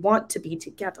where we want to be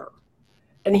together.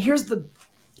 And here's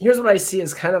what I see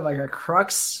as kind of like a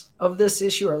crux of this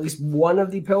issue, or at least one of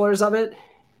the pillars of it.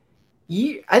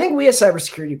 I think we as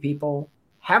cybersecurity people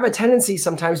have a tendency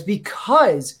sometimes,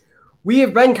 because we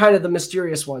have been kind of the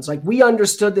mysterious ones. Like, we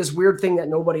understood this weird thing that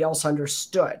nobody else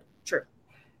understood. True.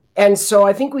 And so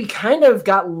I think we kind of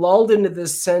got lulled into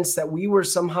this sense that we were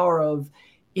somehow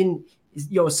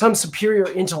some superior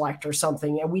intellect or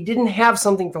something, and we didn't have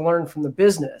something to learn from the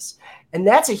business. And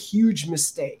that's a huge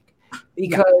mistake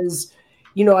because,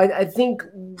 I think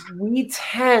we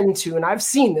tend to, and I've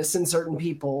seen this in certain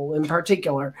people in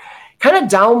particular, kind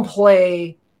of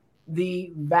downplay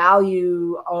the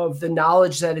value of the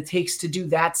knowledge that it takes to do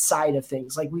that side of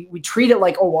things. Like, we treat it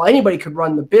like, oh, well, anybody could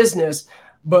run the business,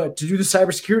 but to do the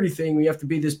cybersecurity thing, we have to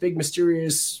be this big,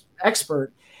 mysterious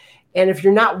expert. And if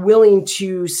you're not willing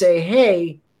to say,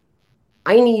 hey,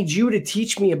 I need you to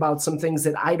teach me about some things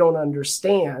that I don't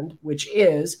understand, which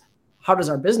is, how does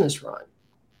our business run?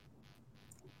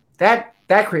 That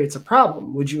creates a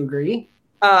problem. Would you agree?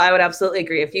 I would absolutely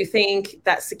agree. If you think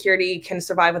that security can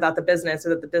survive without the business, or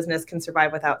that the business can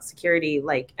survive without security,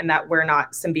 and that we're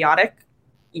not symbiotic,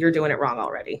 you're doing it wrong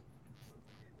already.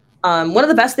 One of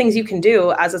the best things you can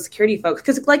do as a security folks,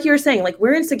 because like you were saying, like,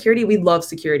 we're in security, we love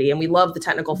security and we love the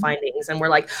technical findings. And we're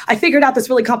like, I figured out this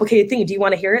really complicated thing. Do you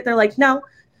want to hear it? They're like, no,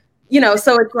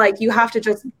 so it's like, you have to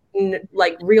just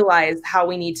realize how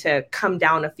we need to come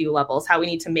down a few levels, how we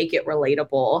need to make it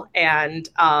relatable. And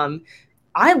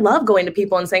I love going to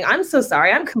people and saying, I'm so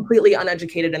sorry, I'm completely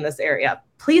uneducated in this area.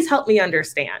 Please help me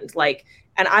understand.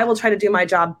 And I will try to do my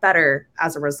job better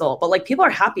as a result. But people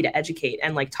are happy to educate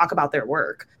and talk about their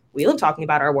work. We love talking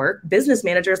about our work. Business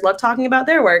managers love talking about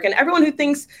their work. And everyone who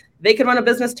thinks they could run a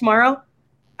business tomorrow,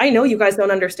 I know you guys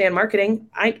don't understand marketing.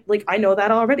 I know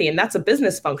that already. And that's a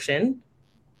business function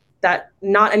that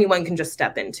not anyone can just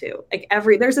step into.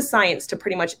 There's a science to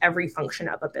pretty much every function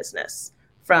of a business,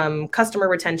 from customer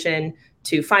retention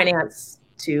to finance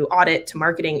to audit to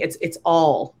marketing. It's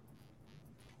all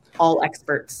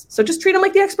experts. So just treat them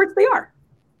like the experts they are.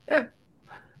 Yeah.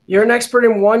 You're an expert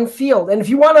in one field. And if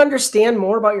you want to understand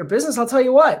more about your business, I'll tell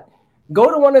you what, go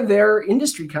to one of their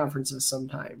industry conferences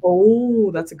sometime.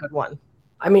 Oh, that's a good one.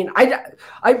 I mean,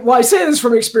 I say this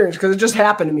from experience because it just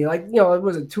happened to me. Like, it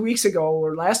was 2 weeks ago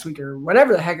or last week or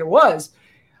whatever the heck it was.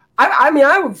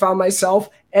 I found myself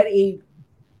at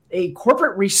a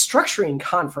corporate restructuring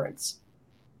conference.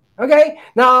 Okay.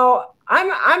 Now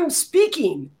I'm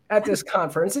speaking at this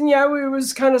conference, and yeah, it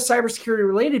was kind of cybersecurity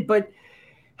related, but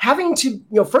having to,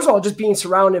 first of all, just being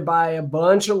surrounded by a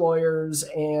bunch of lawyers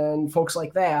and folks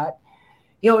like that,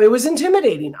 it was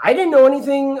intimidating. I didn't know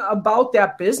anything about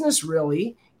that business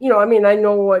really. I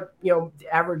know what, the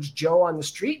average Joe on the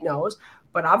street knows,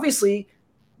 but obviously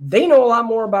they know a lot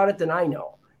more about it than I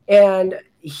know. And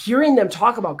hearing them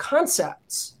talk about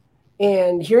concepts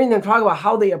and hearing them talk about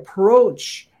how they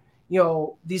approach,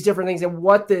 these different things and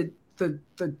what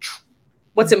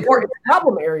what's important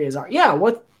problem areas are. Yeah.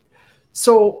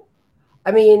 So,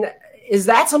 is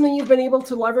that something you've been able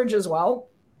to leverage as well?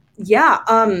 Yeah.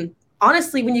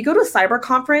 Honestly, when you go to a cyber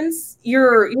conference,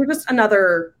 you're just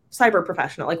another cyber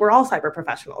professional. Like, we're all cyber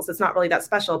professionals. It's not really that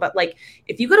special. But like,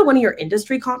 if you go to one of your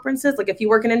industry conferences, like if you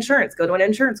work in insurance, go to an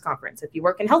insurance conference. If you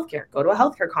work in healthcare, go to a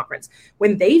healthcare conference.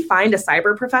 When they find a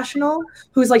cyber professional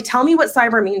who's like, tell me what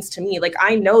cyber means to me. Like,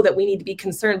 I know that we need to be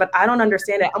concerned, but I don't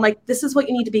understand it. I'm like, this is what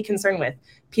you need to be concerned with.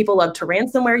 People love to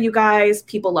ransomware you guys.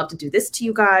 People love to do this to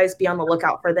you guys. Be on the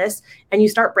lookout for this. And you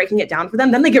start breaking it down for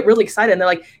them. Then they get really excited. And they're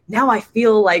like, now I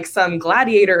feel like some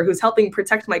gladiator who's helping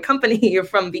protect my company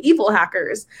from the evil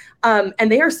hackers.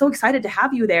 And they are so excited to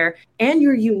have you there. And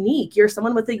you're unique. You're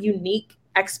someone with a unique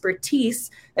expertise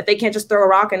that they can't just throw a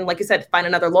rock and, like you said, find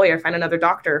another lawyer, find another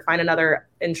doctor, find another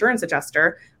insurance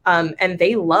adjuster. And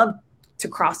they love to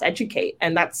cross-educate.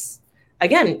 And that's,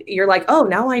 again, you're like, oh,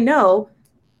 now I know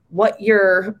what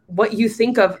you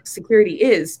think of security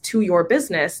is to your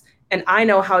business. And I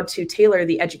know how to tailor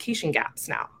the education gaps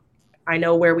now. I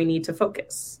know where we need to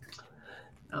focus.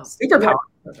 Super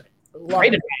powerful.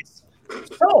 Great advice.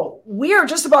 So we are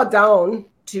just about down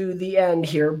to the end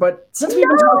here, but since we've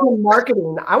been talking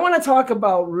marketing, I want to talk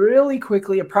about really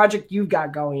quickly a project you've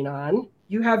got going on.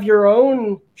 You have your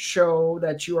own show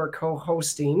that you are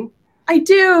co-hosting. I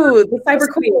do. The Cyber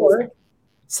Queens.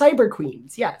 Cyber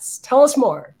Queens. Yes. Tell us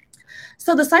more.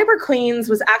 So the Cyber Queens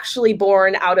was actually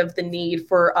born out of the need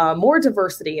for more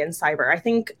diversity in cyber. I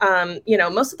think,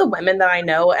 most of the women that I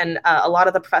know and a lot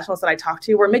of the professionals that I talk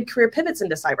to were mid-career pivots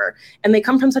into cyber, and they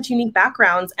come from such unique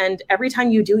backgrounds. And every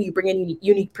time you do, you bring in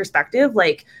unique perspective.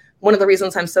 Like, one of the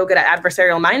reasons I'm so good at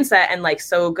adversarial mindset and like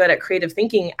so good at creative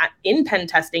thinking in pen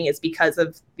testing is because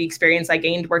of the experience I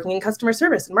gained working in customer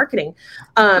service and marketing.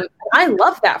 I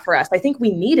love that for us. I think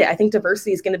we need it. I think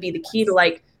diversity is going to be the key to,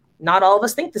 like, not all of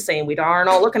us think the same. We aren't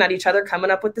all looking at each other coming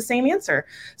up with the same answer.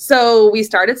 So we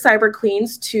started Cyber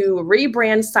Queens to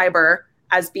rebrand cyber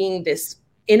as being this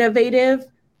innovative,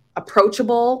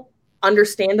 approachable,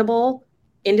 understandable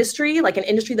industry, like an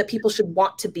industry that people should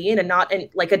want to be in, and not in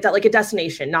like a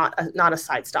destination, not a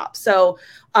side stop. So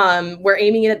we're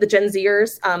aiming it at the Gen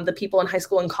Zers, the people in high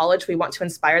school and college. We want to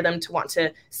inspire them to want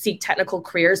to seek technical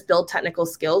careers, build technical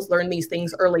skills, learn these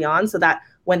things early on, so that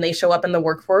when they show up in the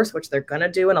workforce, which they're going to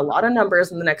do in a lot of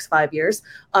numbers in the next 5 years,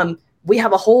 we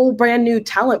have a whole brand new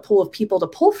talent pool of people to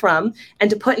pull from and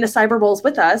to put into cyber roles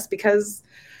with us, because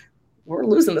we're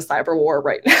losing the cyber war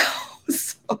right now.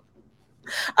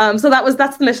 So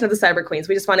that's the mission of the Cyber Queens.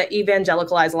 We just want to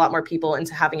evangelicalize a lot more people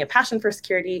into having a passion for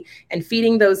security and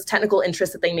feeding those technical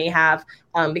interests that they may have,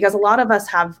 because a lot of us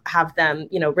have them,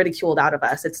 ridiculed out of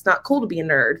us. It's not cool to be a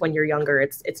nerd when you're younger.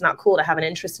 It's not cool to have an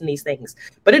interest in these things,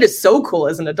 but it is so cool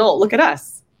as an adult. Look at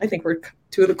us. I think we're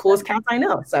two of the coolest cats I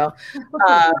know. So,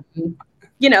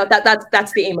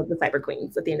 that's the aim of the Cyber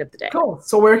Queens at the end of the day. Cool.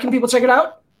 So where can people check it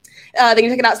out? They can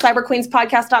check it out,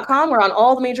 cyberqueenspodcast.com. We're on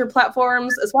all the major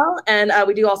platforms as well. And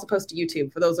we do also post to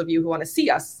YouTube for those of you who want to see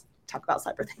us talk about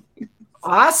cyber things.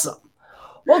 Awesome.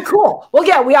 Well, cool. Well,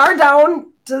 yeah, we are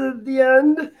down to the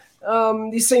end.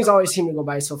 These things always seem to go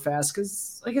by so fast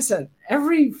because, like I said,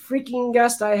 every freaking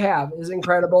guest I have is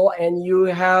incredible. And you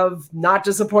have not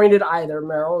disappointed either,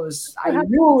 Meryl. I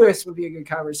knew this would be a good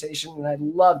conversation, and I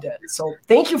loved it. So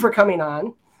thank you for coming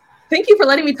on. Thank you for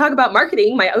letting me talk about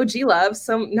marketing, my OG love.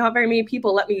 So not very many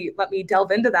people let me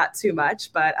delve into that too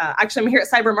much. But actually, I'm here at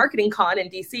Cyber Marketing Con in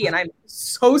DC, and I'm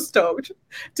so stoked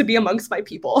to be amongst my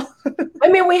people.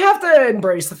 We have to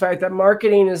embrace the fact that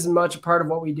marketing is as much a part of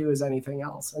what we do as anything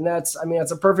else. And that's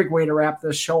a perfect way to wrap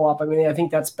this show up. I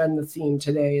think that's been the theme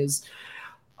today is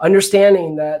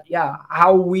understanding that,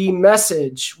 how we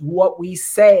message, what we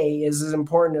say is as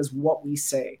important as what we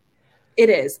say. It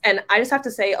is. And I just have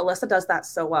to say, Alyssa does that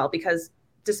so well, because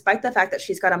despite the fact that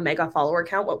she's got a mega follower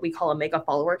count, what we call a mega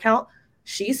follower count,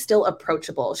 she's still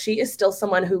approachable. She is still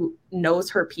someone who knows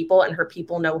her people and her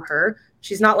people know her.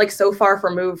 She's not like so far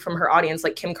removed from her audience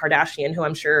like Kim Kardashian, who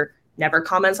I'm sure never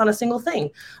comments on a single thing.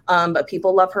 But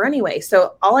people love her anyway.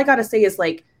 So all I got to say is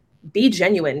like, be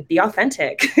genuine, be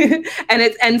authentic,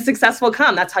 and success will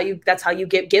come. That's how you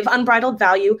give unbridled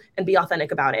value and be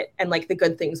authentic about it. And like the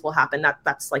good things will happen.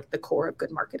 That's like the core of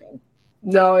good marketing.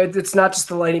 No, it's not just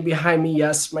the lighting behind me.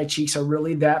 Yes, my cheeks are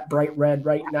really that bright red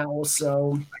right now.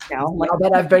 So now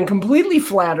that I've been completely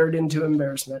flattered into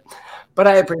embarrassment, but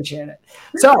I appreciate it.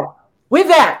 So with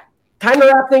that, time to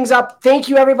wrap things up. Thank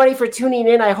you everybody for tuning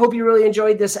in. I hope you really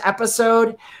enjoyed this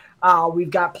episode.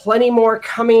 We've got plenty more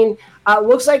coming.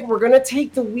 Looks like we're going to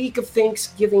take the week of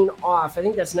Thanksgiving off. I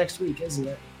think that's next week, isn't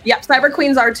it? Yep. Cyber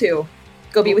Queens are too.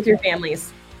 Go be with your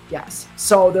families. Yes.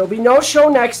 So there'll be no show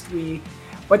next week,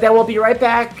 but then we'll be right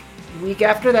back the week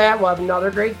after that. We'll have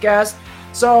another great guest.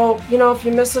 So, if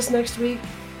you miss us next week,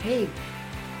 hey,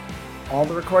 all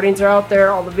the recordings are out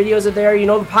there. All the videos are there. The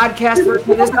podcast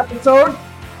version of this episode,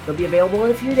 they'll be available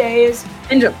in a few days.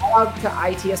 Log to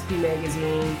ITSP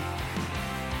Magazine.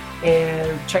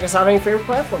 And check us out on your favorite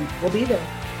platform. We'll be there.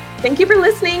 Thank you for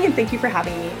listening, and thank you for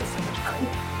having me. It was so much fun.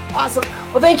 Awesome.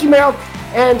 Well, thank you, Meryl.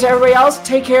 And to everybody else,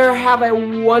 take care. Have a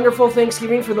wonderful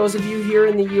Thanksgiving for those of you here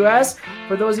in the U.S.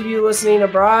 For those of you listening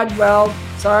abroad, well,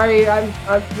 sorry,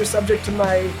 you're subject to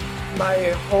my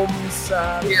home's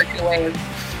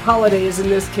holidays in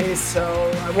this case,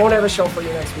 so I won't have a show for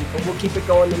you next week, but we'll keep it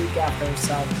going the week after.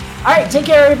 So, all right, take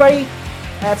care, everybody.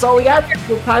 That's all we got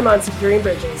for time on Securing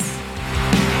Bridges.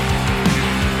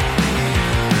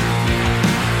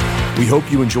 We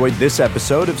hope you enjoyed this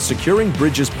episode of Securing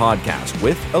Bridges podcast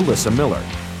with Alyssa Miller.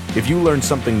 If you learned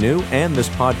something new and this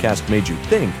podcast made you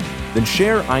think, then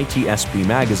share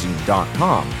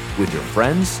itspmagazine.com with your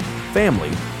friends,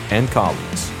 family, and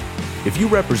colleagues. If you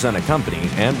represent a company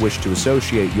and wish to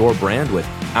associate your brand with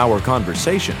our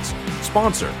conversations,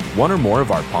 sponsor one or more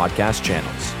of our podcast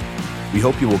channels. We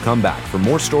hope you will come back for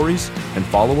more stories and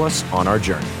follow us on our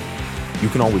journey. You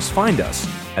can always find us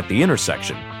at the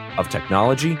intersection of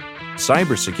technology,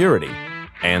 cybersecurity,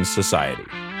 and society.